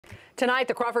Tonight,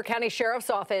 the Crawford County Sheriff's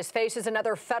Office faces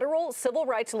another federal civil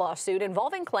rights lawsuit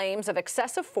involving claims of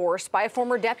excessive force by a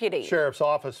former deputy. Sheriff's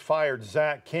Office fired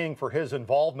Zack King for his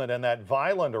involvement in that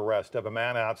violent arrest of a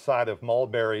man outside of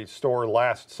Mulberry store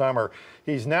last summer.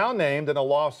 He's now named in a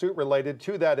lawsuit related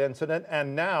to that incident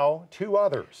and now 2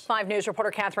 others. 5 News reporter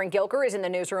Catherine Gilker is in the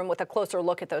newsroom with a closer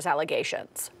look at those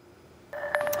allegations.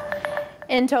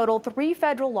 In total, 3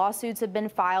 federal lawsuits have been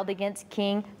filed against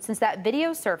King since that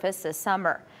video surfaced this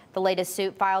summer. The latest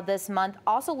suit filed this month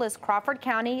also lists Crawford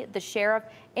County, the sheriff,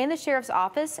 and the sheriff's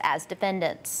office as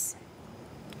defendants.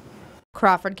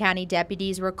 Crawford County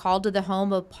deputies were called to the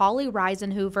home of Polly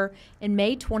Reisenhoover in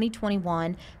May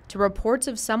 2021 to reports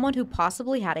of someone who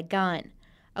possibly had a gun.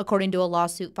 According to a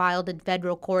lawsuit filed in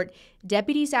federal court,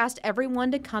 deputies asked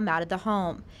everyone to come out of the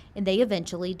home, and they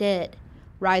eventually did.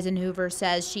 Reisenhoover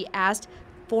says she asked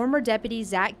former deputy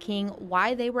Zack King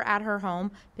why they were at her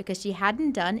home because she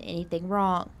hadn't done anything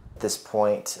wrong. At this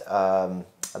point, I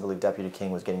believe Deputy King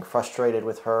was getting frustrated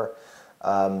with her.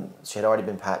 She had already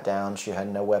been pat down. She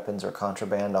had no weapons or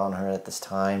contraband on her at this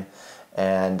time.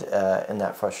 And in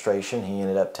that frustration, he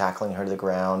ended up tackling her to the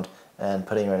ground and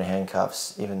putting her in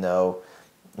handcuffs, even though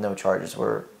no charges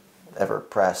were ever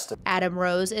pressed. Adam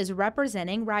Rose is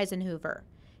representing Reisenhoover.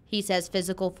 He says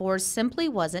physical force simply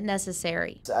wasn't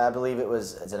necessary. I believe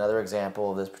it's another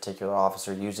example of this particular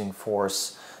officer using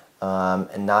force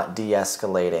and not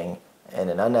de-escalating in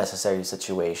an unnecessary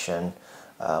situation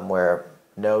where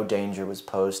no danger was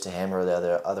posed to him or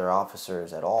the other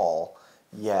officers at all,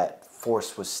 yet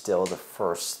force was still the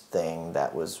first thing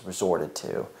that was resorted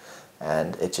to,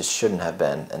 and it just shouldn't have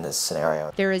been in this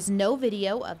scenario. There is no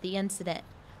video of the incident.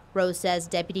 Rose says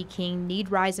Deputy King kneed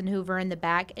Reisenhoover in the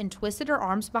back and twisted her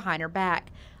arms behind her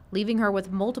back, leaving her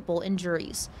with multiple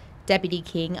injuries. Deputy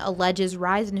King alleges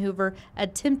Reisenhoover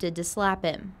attempted to slap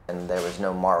him. And there was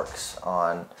no marks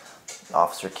on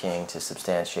Officer King to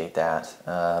substantiate that.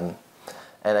 And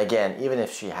again, even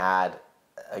if she had,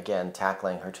 again,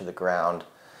 tackling her to the ground,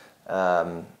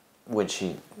 when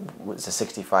she was a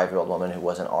 65-year-old woman who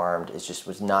wasn't armed, it just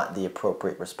was not the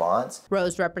appropriate response.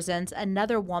 Rose represents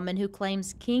another woman who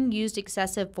claims King used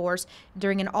excessive force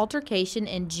during an altercation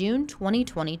in June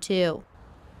 2022.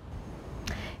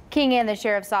 King and the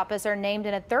sheriff's office are named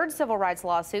in a 3rd civil rights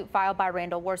lawsuit filed by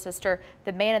Randall Worcester,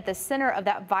 the man at the center of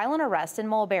that violent arrest in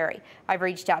Mulberry. I've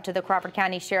reached out to the Crawford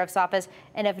County Sheriff's Office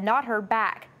and have not heard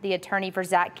back. The attorney for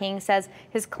Zack King says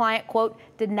his client, quote,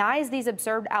 denies these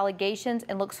absurd allegations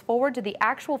and looks forward to the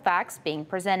actual facts being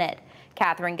presented.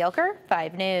 Catherine Gilker,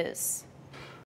 5 News.